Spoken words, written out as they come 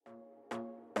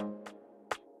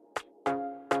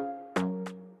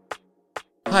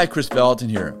Hi, Chris Valentin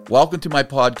here. Welcome to my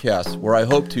podcast where I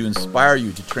hope to inspire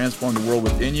you to transform the world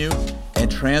within you and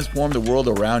transform the world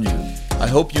around you. I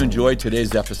hope you enjoyed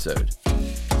today's episode.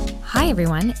 Hi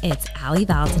everyone, it's Allie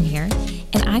Valentin here,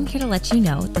 and I'm here to let you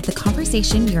know that the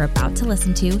conversation you're about to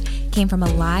listen to came from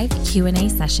a live Q&A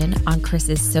session on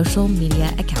Chris's social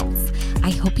media accounts. I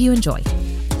hope you enjoy.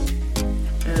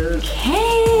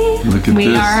 Okay, Look at we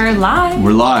this. are live.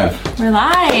 We're live. We're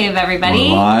live, everybody.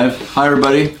 We're live. Hi,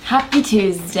 everybody. Happy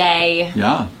Tuesday.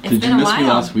 Yeah. It's Did been you a miss me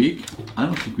while. last week? I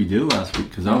don't think we did last week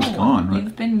because I was gone, right?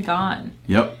 You've been gone.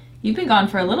 Yep. You've been gone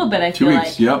for a little bit, I 2 feel weeks.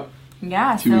 like. Yep.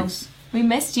 Yeah, 2 so weeks. we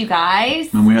missed you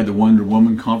guys. And we had the Wonder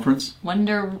Woman conference.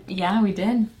 Yeah, we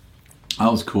did. That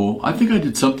was cool. I think I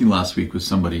did something last week with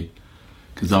somebody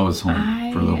because I was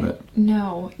home for a little bit.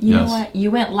 No, you know Yes. what? You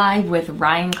went live with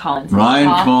Ryan Collins. Ryan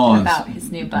Talked Collins. about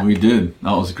his new book. We did.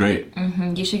 That was great.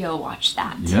 You should go watch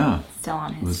that. Yeah. It's still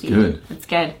on his It was feed. good. It's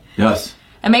good. Yes.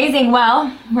 Amazing.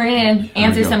 Well, we're going to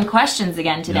answer go. some questions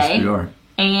again today. Yes, we are.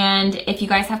 And if you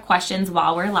guys have questions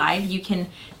while we're live, you can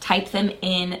type them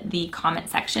in the comment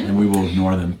section. And we will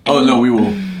ignore them. Oh, no, we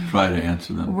will try to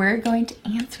answer them. We're going to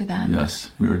answer them.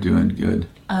 Yes, we are doing good.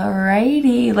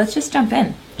 Alrighty, let's just jump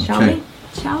in, shall Okay. we?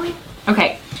 Shall we?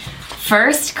 Okay.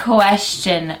 First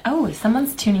question. Oh,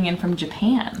 someone's tuning in from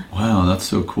Japan. Wow, that's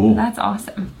so cool. That's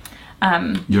awesome.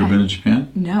 You ever been to Japan?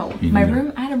 No. Me I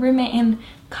neither. had a roommate in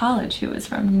college who was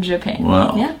from Japan.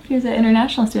 Wow. Yeah, he was an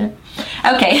international student.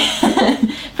 Okay.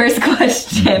 First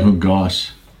question. Oh,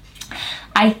 gosh.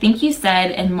 I think you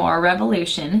said in More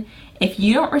Revolution, if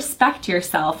you don't respect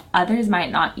yourself, others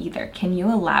might not either. Can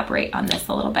you elaborate on this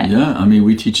a little bit? Yeah, I mean,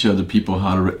 we teach other people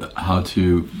how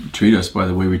to treat us by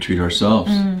the way we treat ourselves.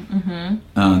 And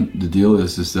the deal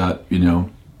is that,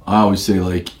 I always say,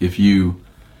 like, if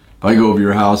I go over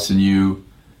your house and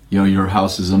your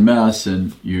house is a mess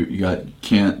and you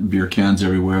got beer cans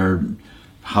everywhere,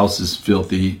 house is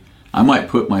filthy, I might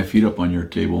put my feet up on your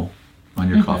table, on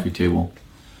your coffee table.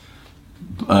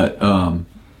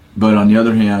 But on the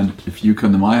other hand, if you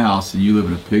come to my house and you live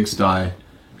in a pigsty,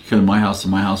 you come to my house and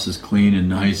my house is clean and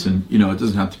nice and, it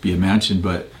doesn't have to be a mansion,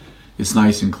 but it's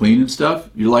nice and clean and stuff,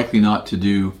 you're likely not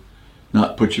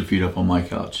put your feet up on my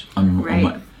couch,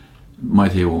 on my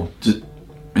table.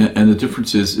 And the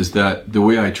difference is that the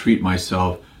way I treat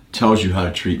myself tells you how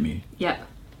to treat me. Yep.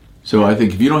 So I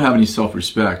think if you don't have any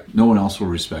self-respect, no one else will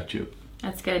respect you.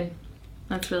 That's good.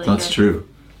 That's really good. That's true.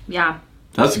 Yeah.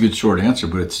 That's a good short answer,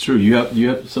 but it's true. You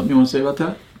have something you want to say about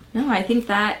that? No, I think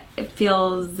that it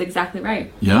feels exactly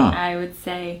right. Yeah. I would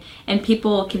say, and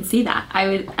people can see that.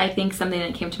 I think something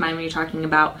that came to mind when you're talking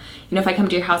about, if I come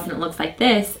to your house and it looks like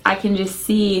this, I can just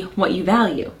see what you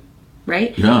value,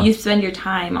 right? Yeah. You spend your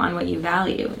time on what you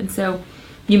value, and so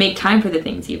you make time for the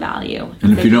things you value.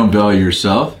 And if you don't value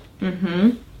yourself,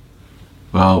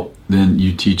 well, then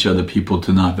you teach other people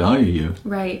to not value you.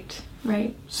 Right.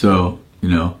 So,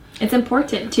 It's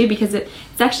important too because it's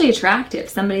actually attractive.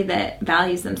 Somebody that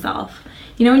values themselves.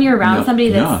 When you're around somebody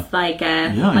that's like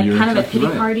you're kind of a exactly pity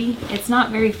right. party, it's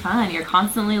not very fun. You're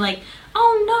constantly like,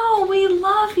 "Oh no, we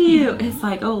love you." It's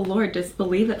like, "Oh Lord, just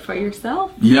believe it for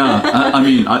yourself." Yeah, I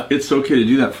mean, it's okay to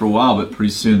do that for a while, but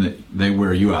pretty soon they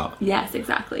wear you out. Yes,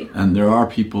 exactly. And there are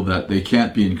people that they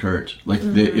can't be encouraged. Like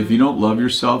if you don't love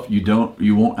yourself,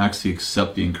 you won't actually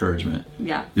accept the encouragement.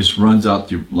 Yeah. It just runs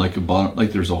out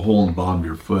like there's a hole in the bottom of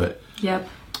your foot. Yep.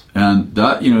 And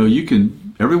that,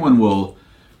 everyone will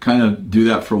kind of do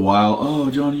that for a while. Oh,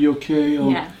 Johnny, you okay?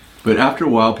 Oh. Yeah. But after a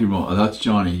while, people, oh, that's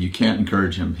Johnny. You can't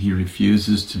encourage him. He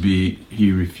refuses to be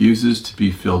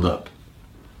filled up.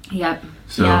 Yep.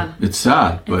 So yeah. it's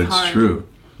sad, but it's hard. true.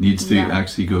 Needs to Yeah.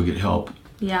 actually go get help.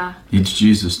 Yeah. Needs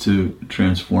Jesus to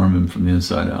transform him from the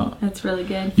inside out. That's really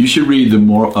good. You should read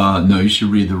you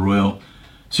should read the Royal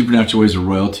Supernatural Ways of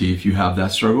Royalty if you have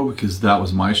that struggle, because that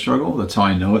was my struggle. That's how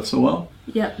I know it so well.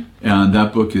 Yep. And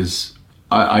that book is,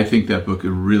 I think that book is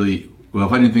really, well,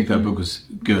 if I didn't think that book was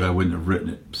good, I wouldn't have written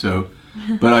it. So,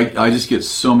 but I just get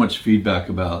so much feedback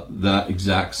about that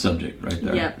exact subject right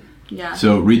there. Yep. Yeah.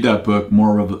 So read that book,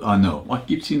 no, I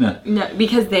keep seeing that. No,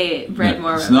 because they read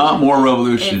More It's Revolution. not More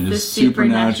Revolution, It's it's the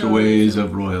Supernatural Ways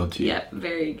of Royalty. Yep,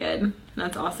 very good.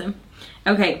 That's awesome.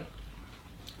 Okay.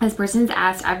 This person's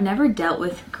asked, I've never dealt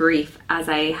with grief as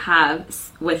I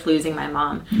have with losing my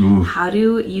mom. Oof. How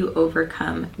do you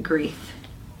overcome grief?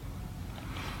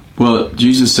 Well,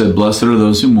 Jesus said, blessed are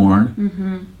those who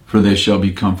mourn, for they shall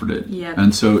be comforted. Yep.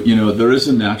 And so, there is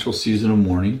a natural season of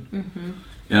mourning.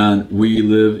 And we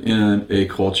live in a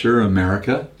culture,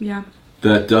 America, Yeah.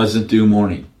 that doesn't do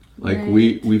mourning. Like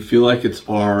Right. we feel like it's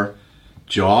our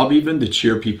job even to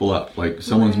cheer people up. Like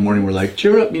someone's mourning, we're like,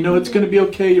 cheer up, it's going to be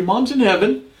okay. Your mom's in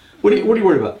heaven. What are you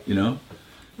worried about? You know.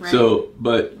 Right. So,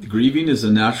 but grieving is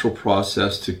a natural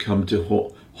process to come to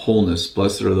wholeness.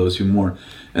 Blessed are those who mourn.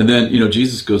 And then, you know,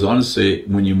 Jesus goes on to say,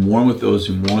 when you mourn with those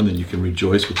who mourn, then you can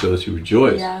rejoice with those who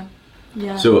rejoice. Yeah.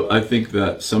 Yeah. So I think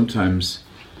that sometimes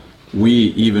we,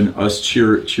 even us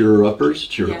cheer-uppers,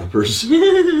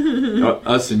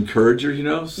 us encouragers, you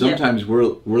know, sometimes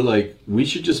we're like, we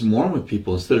should just mourn with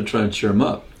people instead of trying to cheer them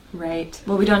up. Right.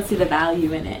 Well, we don't see the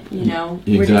value in it, you know.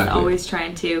 Exactly. We're just always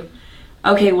trying to,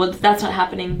 okay, well, that's not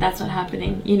happening. That's not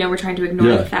happening. You know, we're trying to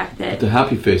ignore the fact that... Put the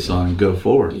happy face on and go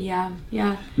forward. Yeah,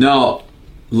 yeah. Now,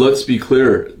 let's be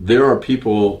clear. There are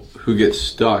people who get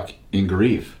stuck in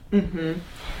grief. Mm-hmm.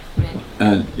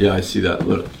 And, yeah, I see that.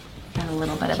 Look. Got a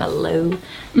little bit of a low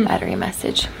battery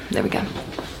message. There we go.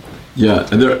 Yeah,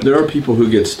 and there are people who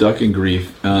get stuck in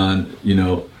grief, and, you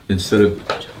know, instead of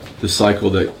the cycle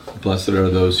that blessed are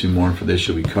those who mourn for they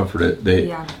shall be comforted,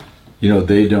 you know,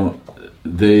 they don't,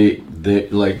 they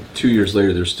like 2 years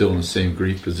later, they're still in the same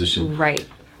grief position. Right.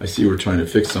 I see we're trying to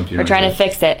fix something. We're trying to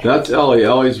fix it. That's Ellie.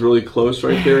 Ellie's really close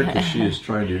right there because she is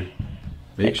trying to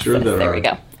make sure that there we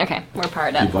go. Okay, we're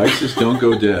powered up. Devices don't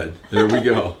go dead. There we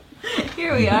go.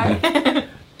 Here we are.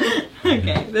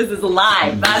 Okay, this is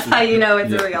live. That's how you know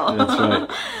it's real. That's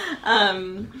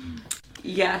right.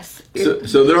 Yes.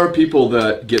 So there are people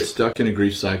that get stuck in a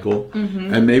grief cycle,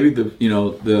 and maybe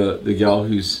the gal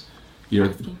who's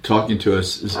talking to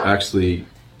us is actually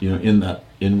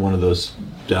in one of those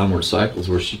downward cycles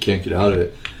where she can't get out of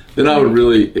it. Then I would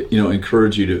really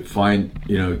encourage you to find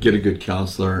get a good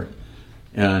counselor,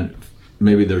 and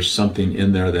maybe there's something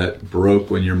in there that broke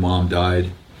when your mom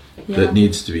died that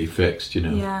needs to be fixed.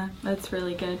 Yeah, that's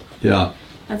really good. Yeah,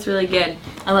 that's really good.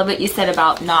 I love what you said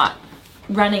about not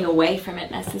running away from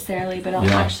it necessarily, but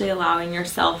actually allowing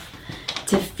yourself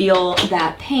to feel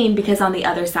that pain, because on the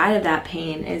other side of that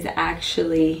pain is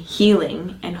actually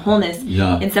healing and wholeness.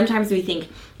 Yeah. And sometimes we think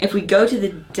if we go to the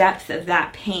depth of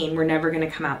that pain, we're never going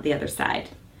to come out the other side.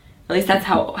 At least that's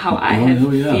how I have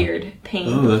feared pain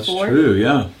before. That's true,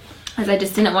 yeah. Because I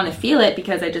just didn't want to feel it,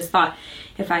 because I just thought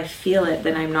if I feel it,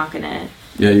 then I'm not going to...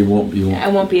 Yeah, you won't I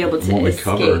won't be able to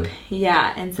recover. escape.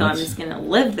 Yeah, and so I'm just going to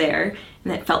live there.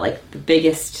 And it felt like the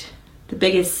biggest,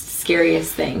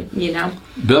 scariest thing,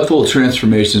 Bethel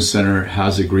Transformation Center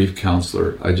has a grief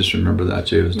counselor. I just remember that.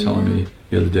 Jay was telling me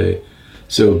the other day.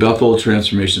 So Bethel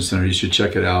Transformation Center, you should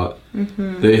check it out.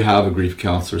 Mm-hmm. They have a grief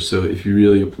counselor. So if you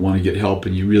really want to get help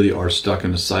and you really are stuck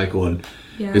in a cycle, and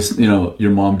it's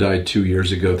your mom died 2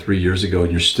 years ago, 3 years ago,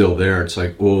 and you're still there, it's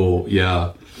like, oh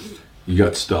yeah, you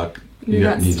got stuck. You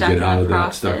need to get out of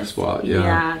that stuck spot.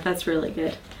 Yeah, that's really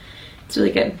good. It's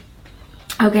really good.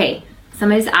 Okay,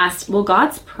 somebody's asked, will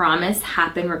God's promise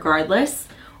happen regardless,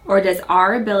 or does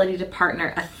our ability to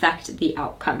partner affect the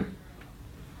outcome?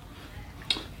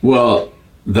 Well,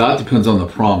 that depends on the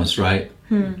promise, right?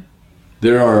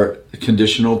 There are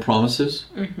conditional promises,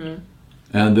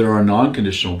 and there are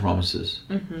non-conditional promises.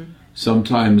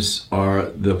 Sometimes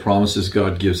the promises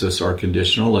God gives us are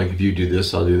conditional, like if you do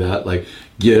this, I'll do that. Like,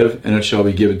 give, and it shall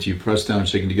be given to you, pressed down,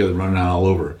 shaken together, running out all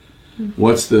over.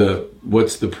 What's the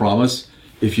promise?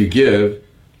 If you give,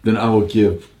 then I will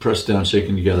give, pressed down,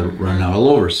 shaken together, running out all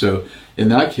over. So in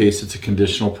that case, it's a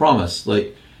conditional promise.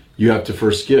 Like, you have to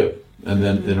first give, and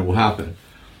then it will happen.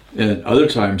 And other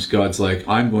times, God's like,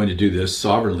 I'm going to do this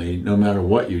sovereignly, no matter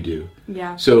what you do.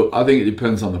 Yeah. So I think it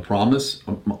depends on the promise.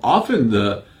 Often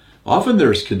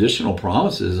there's conditional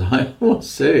promises, I will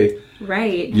say.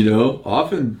 Right.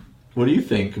 Often, what do you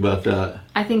think about that?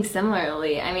 I think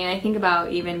similarly. I mean, I think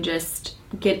about even just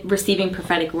receiving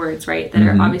prophetic words, right, that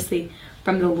are obviously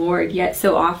from the Lord, yet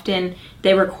so often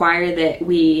they require that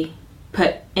we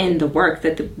put in the work,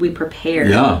 that we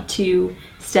prepare to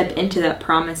step into that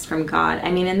promise from God.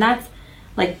 I mean, and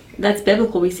that's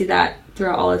biblical. We see that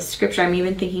throughout all of Scripture. I'm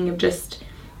even thinking of just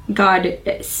God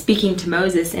speaking to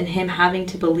Moses and him having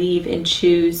to believe and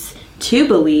choose to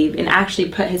believe and actually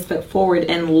put his foot forward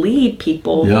and lead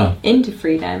people into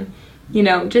freedom.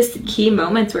 Just key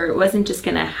moments where it wasn't just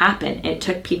going to happen. It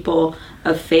took people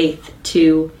of faith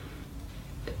to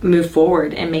move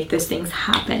forward and make those things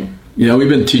happen. Yeah, we've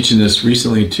been teaching this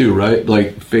recently too, right?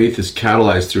 Like, faith is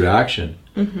catalyzed through action.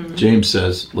 James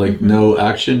says, like, no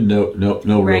action, no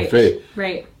real faith.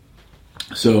 Right.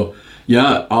 So,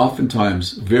 yeah,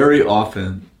 oftentimes, very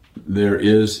often, there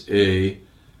is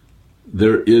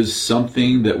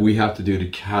something that we have to do to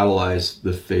catalyze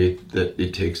the faith that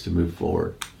it takes to move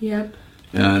forward. Yep.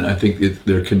 And I think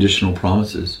they're conditional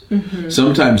promises.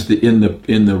 Sometimes in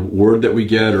the word that we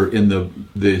get, or in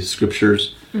the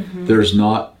scriptures,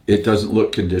 it doesn't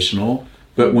look conditional.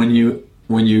 But when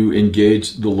when you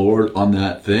engage the Lord on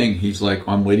that thing, he's like,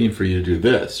 I'm waiting for you to do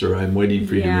this, or I'm waiting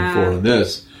for you to move forward on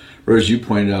this. Or as you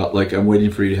pointed out, like, I'm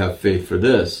waiting for you to have faith for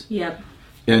this. Yep.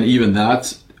 And even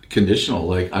that's conditional.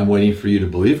 Like, I'm waiting for you to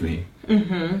believe me.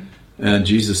 Mm-hmm. And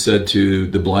Jesus said to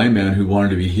the blind man who wanted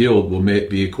to be healed, will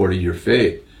be according to your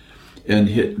faith. And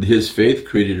his faith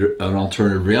created an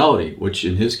alternative reality, which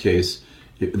in his case,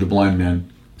 the blind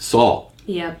man saw.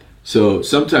 Yep. So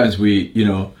sometimes we,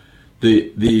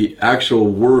 the actual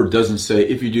word doesn't say,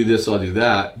 if you do this, I'll do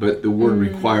that. But the word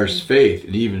requires faith.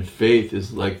 And even faith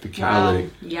is like the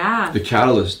catalytic. Wow. Yeah. The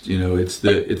catalyst, it's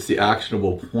the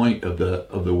actionable point of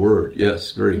the word.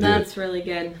 Yes, very good. That's really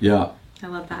good. Yeah. I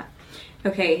love that.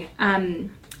 Okay. I'm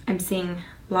seeing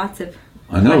lots of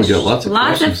I know, we got lots of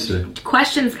questions of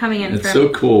questions coming in. It's from so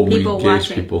cool when we people engage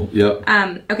watching. people. Yep.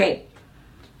 Okay.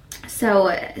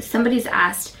 So somebody's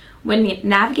asked, when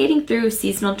navigating through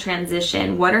seasonal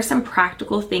transition, what are some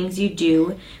practical things you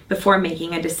do before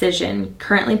making a decision?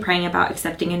 Currently praying about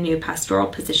accepting a new pastoral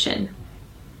position.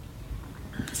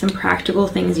 Some practical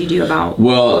things you do about...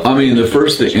 Well, I mean, the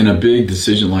first thing in a big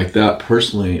decision like that,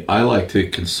 personally, I like to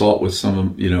consult with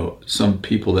some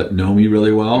people that know me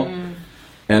really well.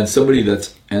 And somebody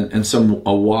that's, and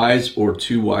a wise or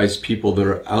two wise people that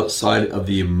are outside of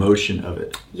the emotion of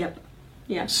it. Yep.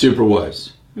 Yeah. Super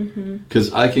wise.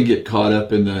 Because I can get caught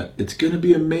up in the, it's going to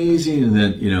be amazing. And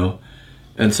then,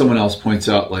 and someone else points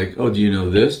out like, oh, do you know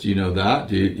this? Do you know that?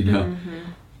 Do you know?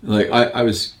 Like I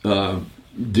was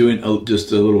doing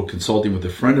just a little consulting with a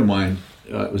friend of mine.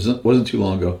 It wasn't too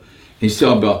long ago. He's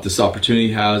telling about this opportunity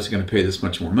he has, going to pay this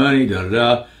much more money,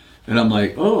 da-da-da. And I'm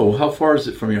like, oh, how far is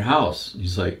it from your house?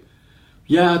 He's like,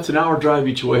 yeah, it's an hour drive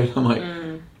each way. And I'm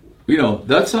like,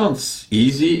 that sounds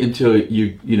easy until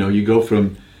you go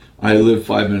from, I live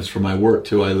 5 minutes from my work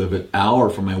to I live an hour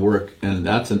from my work, and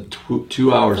that's in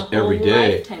 2 hours every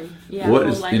day. Lifetime. Yeah, what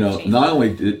is, not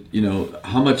only,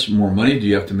 how much more money do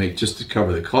you have to make just to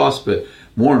cover the cost, but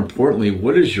more importantly,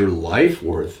 what is your life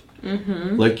worth?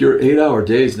 Like your 8-hour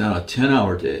day is now a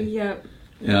 10-hour day. Yep.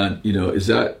 And, is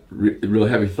that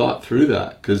really have you thought through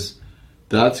that? Because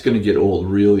that's going to get old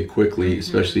really quickly,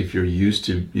 especially if you're used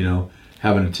to,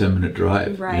 having a 10-minute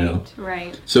drive. Right,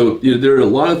 right. So there are a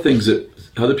lot of things that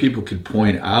other people could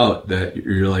point out that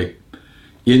you're like,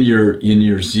 in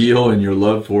your zeal and your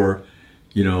love for,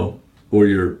 or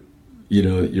your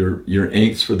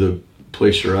angst for the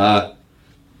place you're at,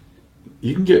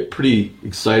 you can get pretty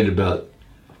excited about,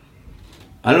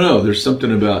 I don't know, there's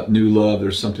something about new love,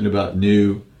 there's something about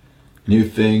new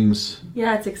things.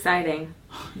 Yeah, it's exciting.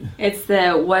 It's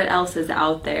the what else is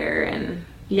out there, and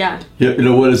yeah. Yeah,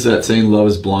 what is that saying? Love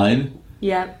is blind?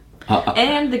 Yep.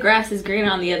 And the grass is green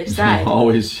on the other side.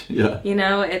 Always, yeah.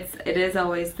 It is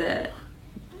always the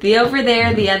over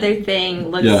there, the other thing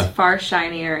looks far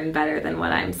shinier and better than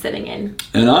what I'm sitting in.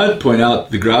 And I'd point out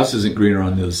the grass isn't greener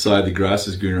on the other side. The grass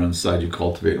is greener on the side you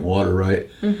cultivate and water, right?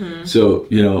 So,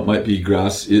 it might be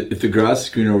grass. If the grass is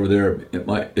greener over there,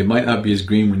 it might not be as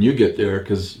green when you get there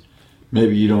because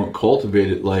maybe you don't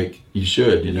cultivate it like you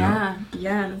should, Yeah.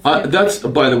 That's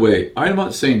by the way, I'm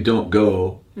not saying don't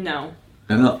go. No.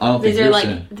 And I don't think these are like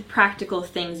saying. The practical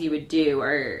things you would do,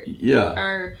 or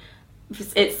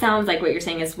it sounds like what you're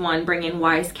saying is, one, bring in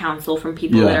wise counsel from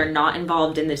people that are not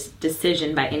involved in this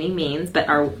decision by any means, but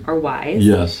are wise.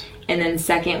 Yes. And then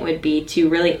second would be to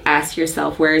really ask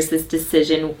yourself, where is this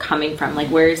decision coming from? Like,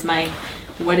 what is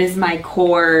my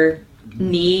core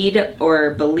need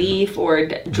or belief or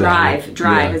drive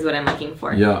is what I'm looking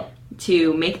for. Yeah.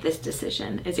 To make this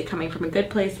decision. Is it coming from a good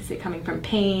place? Is it coming from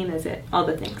pain? Is it all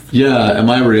the things? Yeah. Am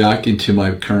I reacting to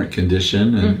my current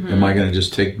condition? And am I going to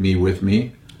just take me with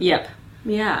me? Yep.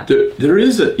 Yeah. There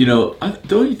is a,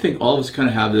 don't you think all of us kind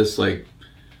of have this, like,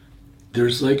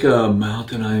 there's like a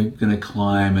mountain I'm going to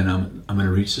climb and I'm going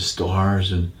to reach the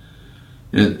stars and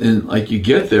like you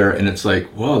get there and it's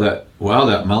like, wow,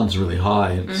 that mountain's really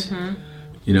high. It's,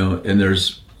 and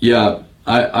there's,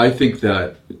 I think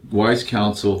that wise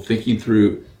counsel, thinking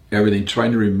through everything,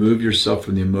 trying to remove yourself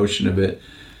from the emotion of it.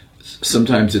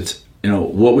 Sometimes it's,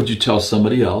 what would you tell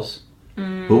somebody else?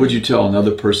 What would you tell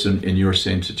another person in your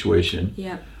same situation?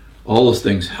 Yeah. All those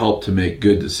things help to make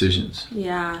good decisions.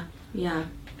 Yeah.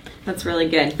 That's really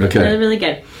good. Okay. Really, really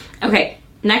good. Okay,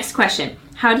 next question.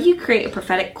 How do you create a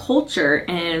prophetic culture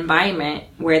in an environment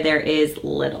where there is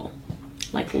little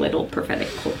prophetic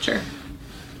culture?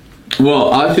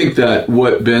 Well, I think that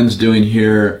what Ben's doing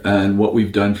here and what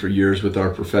we've done for years with our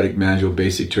prophetic manual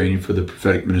basic training for the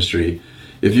prophetic ministry,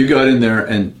 if you got in there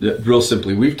and real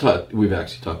simply, we've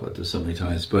actually talked about this so many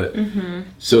times, but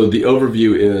so the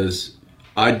overview is,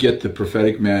 I'd get the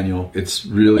prophetic manual. It's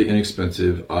really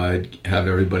inexpensive. I'd have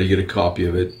everybody get a copy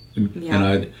of it, and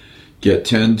I'd get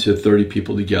 10 to 30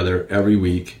 people together every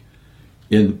week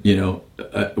in,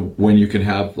 when you can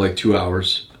have like 2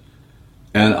 hours.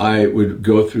 And I would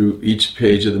go through each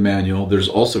page of the manual. There's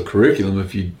also curriculum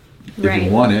if you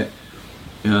want it.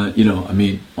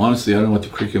 Honestly, I don't know what the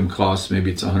curriculum costs. Maybe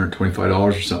it's $125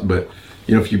 or something. But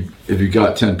if you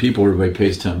got 10 people, everybody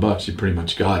pays $10. You pretty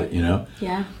much got it.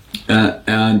 Yeah.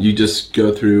 And you just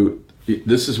go through.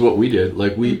 This is what we did.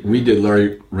 Like we did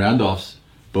Larry Randolph's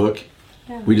book.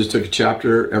 Yeah. We just took a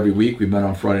chapter every week. We met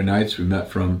on Friday nights. We met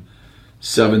from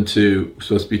 7 to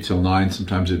supposed to be till 9.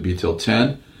 Sometimes it'd be till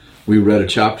 10. We read a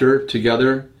chapter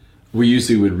together. We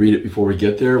usually would read it before we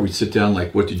get there. We'd sit down,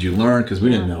 like, what did you learn? Because we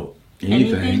didn't know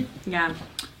anything. Yeah.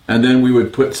 And then we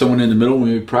would put someone in the middle and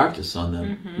we would practice on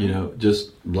them.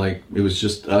 Just like it was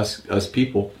just us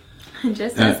people.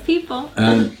 Us people.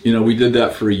 And, we did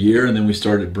that for a year, and then we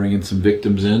started bringing some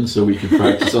victims in so we could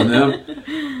practice on them.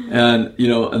 And,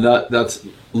 and that's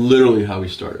literally how we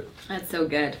started. That's so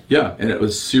good. Yeah, and it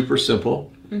was super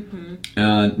simple.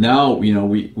 And now, we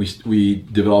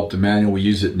developed a manual. We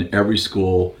use it in every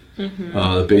school.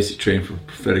 The basic training for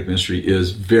prophetic ministry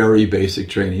is very basic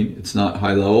training. It's not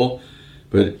high level,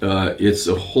 but it's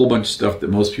a whole bunch of stuff that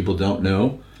most people don't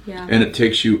know. Yeah. And it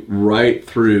takes you right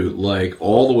through, like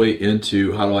all the way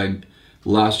into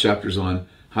last chapter's on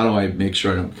how do I make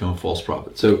sure I don't become a false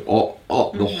prophet. So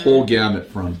the whole gamut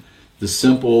from the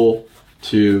simple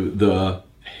to the,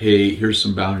 hey, here's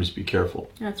some boundaries, be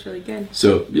careful. That's really good.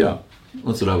 So yeah,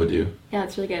 that's what I would do. Yeah,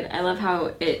 it's really good. I love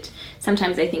how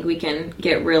sometimes I think we can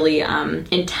get really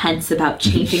intense about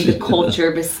changing the culture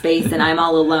of a space, and I'm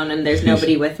all alone and there's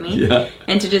nobody with me. Yeah.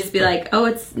 And to just be like, oh,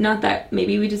 it's not that,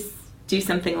 maybe we just do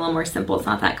something a little more simple. It's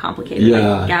not that complicated.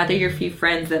 Yeah. Like, gather your few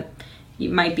friends that you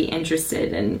might be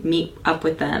interested and meet up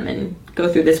with them and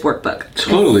go through this workbook.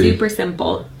 Totally. It's super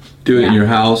simple. Do it in your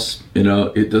house.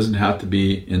 It doesn't have to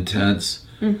be intense.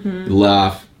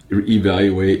 Laugh,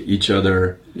 evaluate each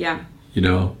other. Yeah.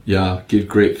 Give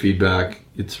great feedback.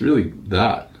 It's really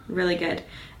that. Really good.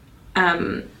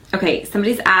 Okay,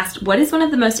 somebody's asked, what is one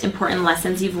of the most important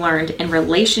lessons you've learned in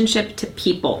relationship to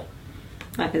people?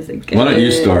 That is a good. Why don't you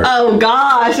start? Oh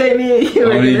gosh, I mean,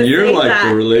 you're like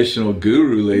the relational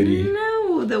guru lady.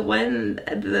 No,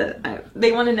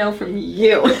 they want to know from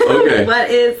you. Okay.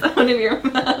 What is one of your?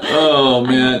 Oh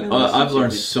man, I've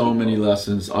learned so many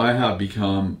lessons. I have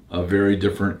become a very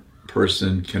different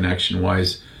person,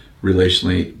 connection-wise,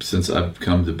 relationally, since I've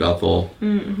come to Bethel.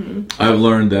 I've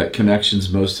learned that connection's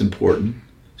most important.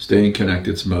 Staying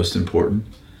connected's most important.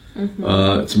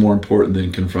 It's more important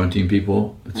than confronting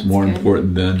people. It's more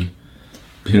important than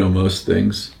most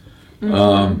things.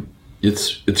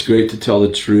 It's great to tell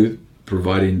the truth,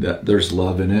 providing that there's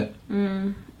love in it.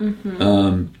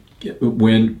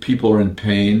 When people are in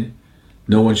pain,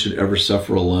 no one should ever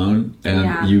suffer alone,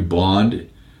 and you bond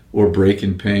or break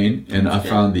in pain. And I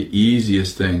found the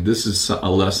easiest thing, this is a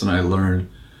lesson I learned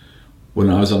when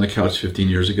I was on the couch 15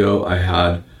 years ago. I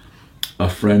had a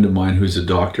friend of mine who's a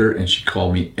doctor, and she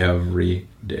called me every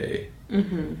day.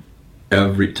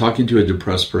 Talking to a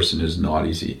depressed person is not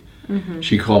easy.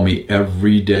 She called me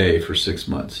every day for 6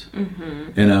 months.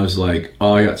 And I was like,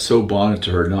 I got so bonded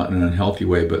to her, not in an unhealthy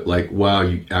way, but like, wow,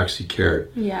 you actually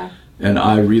cared. Yeah. And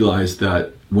I realized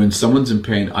that when someone's in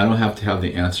pain, I don't have to have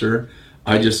the answer.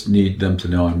 I just need them to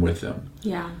know I'm with them.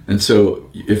 Yeah. And so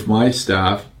if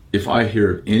I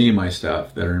hear any of my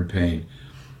staff that are in pain,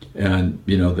 and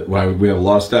we have a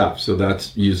lot of staff, so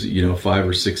that's usually 5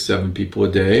 or 6, 7 people a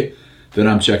day that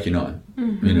I'm checking on.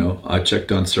 I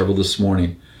checked on several this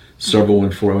morning, several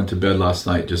before I went to bed last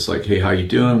night, just like, hey, how you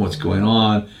doing, what's going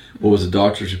on, what was the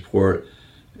doctor's report?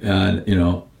 And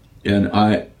and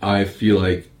I feel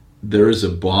like there is a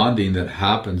bonding that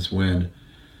happens when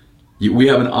we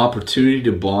have an opportunity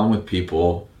to bond with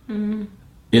people in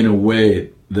a way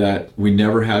that we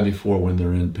never had before when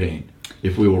they're in pain,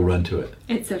 if we will run to it.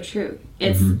 It's so true.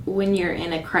 It's when you're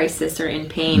in a crisis or in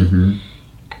pain,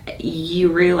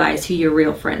 you realize who your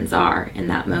real friends are in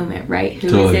that moment, right?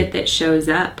 Who is it that shows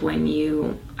up when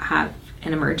you have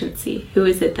an emergency? Who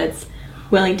is it that's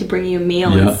willing to bring you a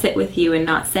meal and sit with you and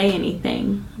not say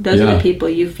anything? Those are the people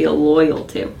you feel loyal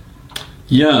to.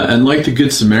 Yeah, and like the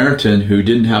Good Samaritan who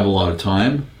didn't have a lot of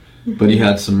time, but he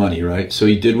had some money, right? So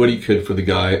he did what he could for the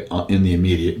guy in the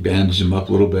immediate, bandaged him up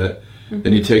a little bit.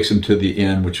 Then he takes him to the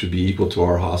inn, which would be equal to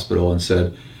our hospital, and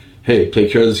said, hey, take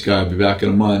care of this guy. I'll be back in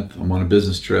a month. I'm on a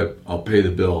business trip. I'll pay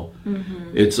the bill.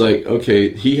 It's like,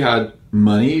 okay, he had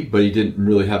money, but he didn't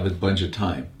really have a bunch of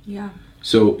time. Yeah.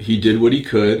 So he did what he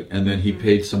could, and then he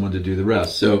paid someone to do the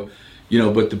rest. So,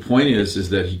 but the point is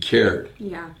that he cared.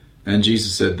 Yeah. And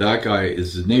Jesus said that guy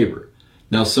is his neighbor.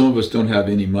 Now, some of us don't have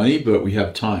any money, but we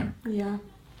have time. Yeah.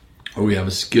 Or we have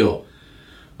a skill.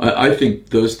 I think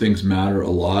those things matter a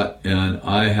lot, and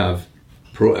I have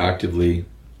proactively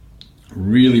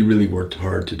really, really worked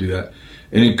hard to do that.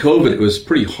 And in COVID, it was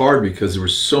pretty hard because there were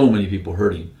so many people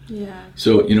hurting. Yeah.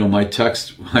 So, my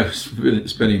text, I was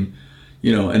spending,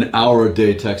 an hour a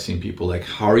day texting people, like,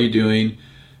 how are you doing?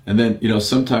 And then,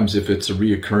 sometimes if it's a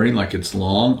reoccurring, like it's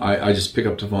long, I just pick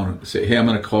up the phone and say, hey, I'm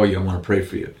going to call you. I want to pray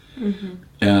for you. Mm-hmm.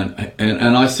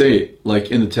 And I say,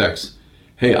 like in the text,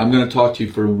 hey, I'm going to talk to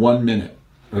you for 1 minute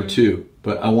or two,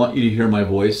 but I want you to hear my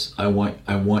voice. I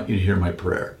want you to hear my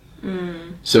prayer.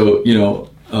 Mm. So,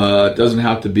 it doesn't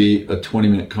have to be a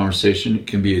 20-minute conversation. It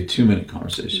can be a 2-minute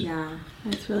conversation. Yeah,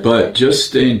 that's really But good. just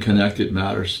staying connected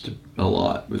matters a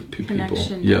lot with people.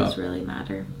 Connection does really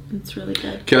matter. It's really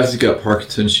good. Cassie's got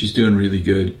Parkinson's. She's doing really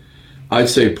good. I'd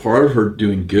say part of her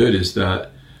doing good is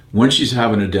that when she's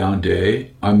having a down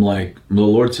day, I'm like, the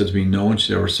Lord says to me, no one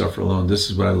should ever suffer alone. This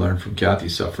is what I learned from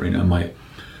Kathy's suffering. I'm like,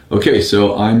 okay,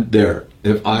 so I'm there.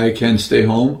 If I can stay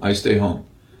home, I stay home.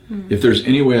 Mm-hmm. If there's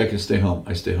any way I can stay home,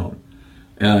 I stay home.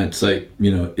 And it's like,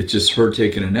 it's just her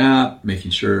taking a nap,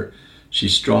 making sure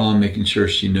she's strong, making sure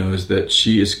she knows that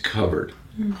she is covered.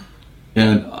 Mm-hmm.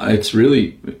 And it's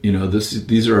really,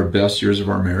 these are our best years of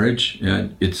our marriage.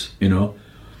 And it's,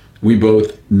 we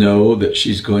both know that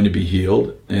she's going to be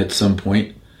healed at some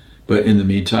point. But in the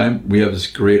meantime, we have this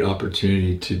great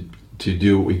opportunity to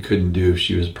do what we couldn't do if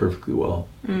she was perfectly well.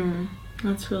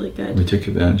 That's really good. We take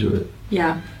advantage of it.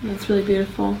 Yeah, that's really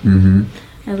beautiful. Mm-hmm.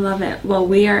 I love it. Well,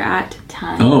 we are at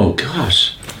time. Oh,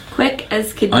 gosh. Quick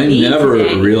as could be. I never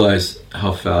today. realized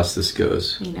how fast this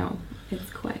goes. I know. It's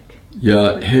quick.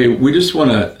 Yeah. Hey, we just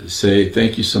want to say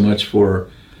thank you so much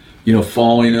for,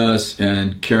 following us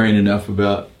and caring enough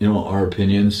about, our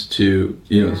opinions to,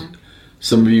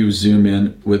 some of you Zoom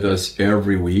in with us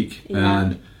every week. Yeah.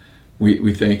 And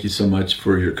we thank you so much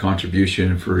for your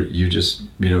contribution, for you just,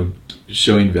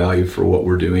 showing value for what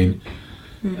we're doing.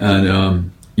 Mm-hmm.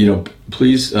 And,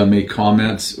 please make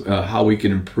comments how we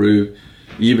can improve,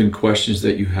 even questions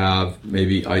that you have,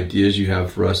 maybe ideas you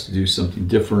have for us to do something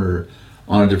different or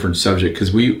on a different subject,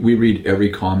 because we read every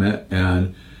comment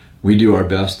and we do our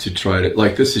best to try to,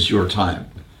 like, this is your time.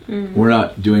 Mm-hmm. We're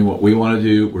not doing what we want to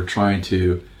do.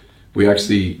 We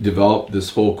actually developed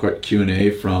this whole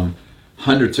Q&A from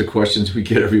hundreds of questions we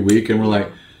get every week, and we're like,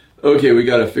 okay, we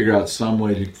got to figure out some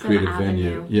way to create a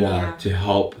venue, to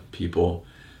help people.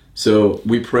 So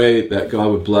we pray that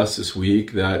God would bless this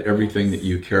week, that everything that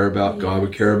you care about, God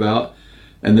would care about.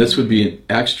 And this would be an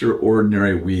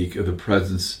extraordinary week of the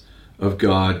presence of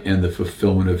God and the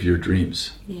fulfillment of your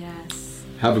dreams. Yes.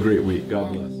 Have a great week.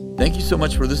 God bless. Thank you so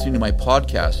much for listening to my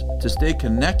podcast. To stay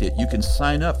connected, you can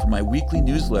sign up for my weekly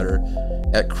newsletter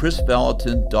at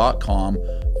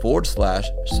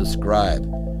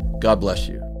chrisvallotton.com/subscribe. God bless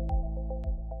you.